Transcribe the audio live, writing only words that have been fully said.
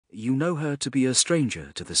You know her to be a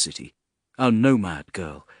stranger to the city, a nomad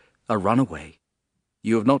girl, a runaway.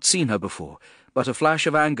 You have not seen her before, but a flash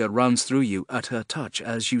of anger runs through you at her touch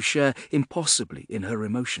as you share impossibly in her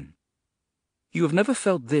emotion. You have never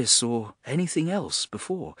felt this or anything else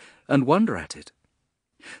before, and wonder at it.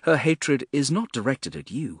 Her hatred is not directed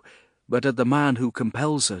at you, but at the man who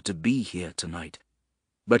compels her to be here tonight.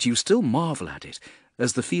 But you still marvel at it,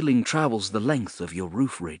 as the feeling travels the length of your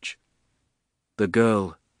roof ridge. The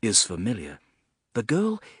girl is familiar. The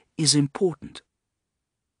girl is important.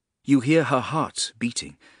 You hear her heart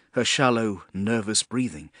beating, her shallow, nervous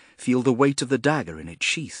breathing, feel the weight of the dagger in its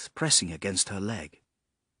sheath pressing against her leg.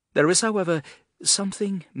 There is, however,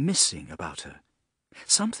 something missing about her,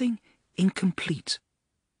 something incomplete.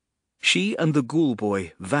 She and the ghoul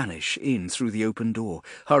boy vanish in through the open door,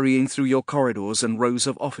 hurrying through your corridors and rows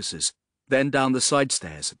of offices, then down the side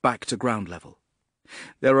stairs back to ground level.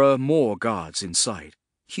 There are more guards inside,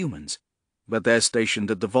 humans, but they're stationed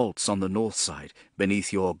at the vaults on the north side,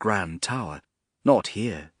 beneath your grand tower, not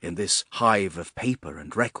here in this hive of paper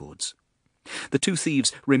and records. The two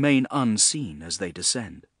thieves remain unseen as they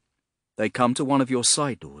descend. They come to one of your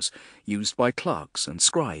side doors, used by clerks and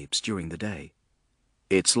scribes during the day.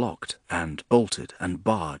 It's locked and bolted and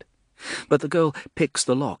barred, but the girl picks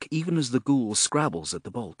the lock even as the ghoul scrabbles at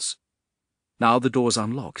the bolts. Now the door's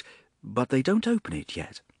unlocked, but they don't open it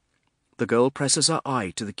yet. The girl presses her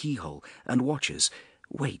eye to the keyhole and watches,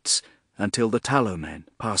 waits, until the tallow men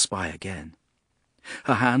pass by again.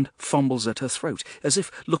 Her hand fumbles at her throat, as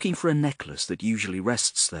if looking for a necklace that usually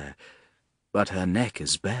rests there, but her neck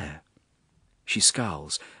is bare. She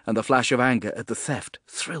scowls, and the flash of anger at the theft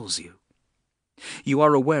thrills you. You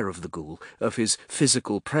are aware of the ghoul, of his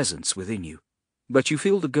physical presence within you, but you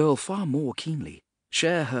feel the girl far more keenly,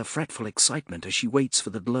 share her fretful excitement as she waits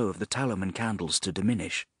for the glow of the tallow-man candles to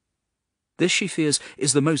diminish. This, she fears,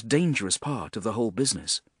 is the most dangerous part of the whole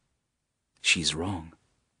business. She's wrong.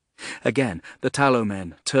 Again, the tallow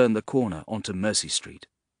men turn the corner onto Mercy Street.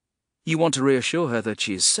 You want to reassure her that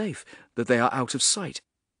she is safe, that they are out of sight,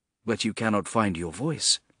 but you cannot find your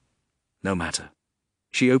voice. No matter.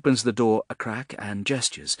 She opens the door a crack and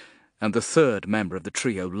gestures, and the third member of the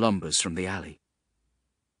trio lumbers from the alley.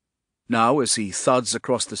 Now, as he thuds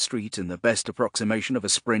across the street in the best approximation of a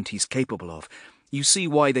sprint he's capable of, you see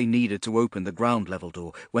why they needed to open the ground-level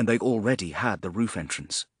door when they already had the roof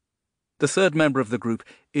entrance. The third member of the group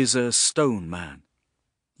is a stone man.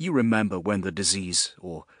 You remember when the disease,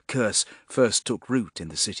 or curse, first took root in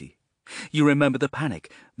the city. You remember the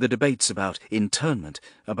panic, the debates about internment,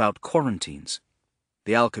 about quarantines.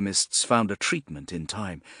 The alchemists found a treatment in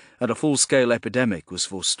time, and a full-scale epidemic was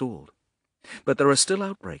forestalled. But there are still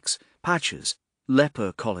outbreaks, patches,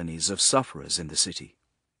 leper colonies of sufferers in the city.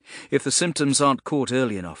 If the symptoms aren't caught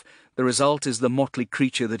early enough, the result is the motley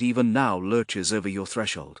creature that even now lurches over your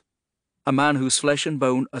threshold. A man whose flesh and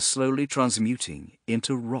bone are slowly transmuting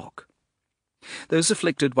into rock. Those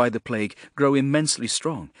afflicted by the plague grow immensely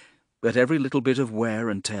strong, but every little bit of wear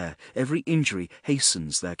and tear, every injury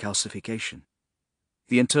hastens their calcification.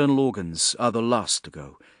 The internal organs are the last to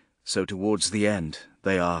go, so towards the end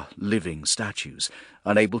they are living statues,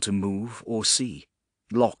 unable to move or see,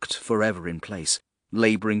 locked forever in place,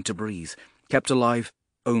 labouring to breathe, kept alive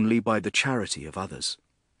only by the charity of others.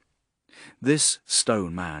 This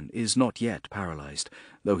stone man is not yet paralysed,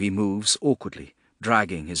 though he moves awkwardly,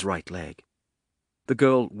 dragging his right leg. The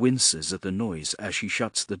girl winces at the noise as she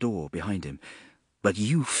shuts the door behind him, but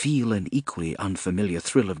you feel an equally unfamiliar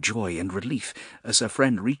thrill of joy and relief as her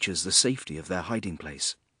friend reaches the safety of their hiding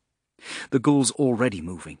place. The ghoul's already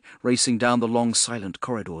moving, racing down the long silent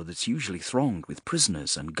corridor that's usually thronged with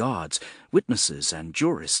prisoners and guards, witnesses and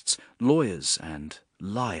jurists, lawyers and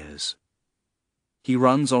liars. He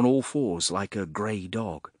runs on all fours like a grey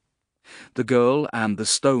dog. The girl and the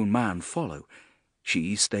stone man follow.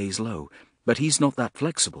 She stays low, but he's not that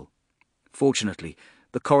flexible. Fortunately,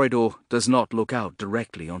 the corridor does not look out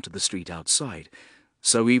directly onto the street outside,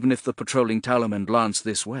 so even if the patrolling tallow-men glanced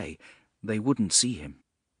this way, they wouldn't see him.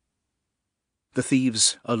 The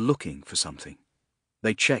thieves are looking for something.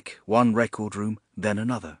 They check one record room, then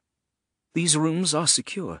another. These rooms are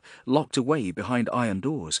secure, locked away behind iron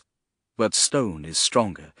doors, but stone is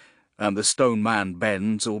stronger, and the stone man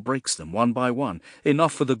bends or breaks them one by one,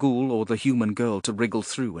 enough for the ghoul or the human girl to wriggle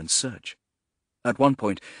through and search. At one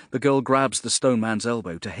point, the girl grabs the stone man's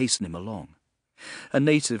elbow to hasten him along. A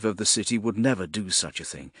native of the city would never do such a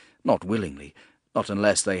thing, not willingly, not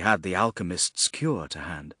unless they had the alchemist's cure to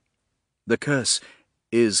hand. The curse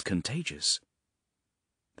is contagious.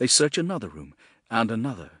 They search another room, and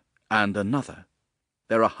another, and another.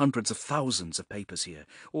 There are hundreds of thousands of papers here,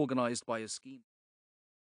 organized by a scheme.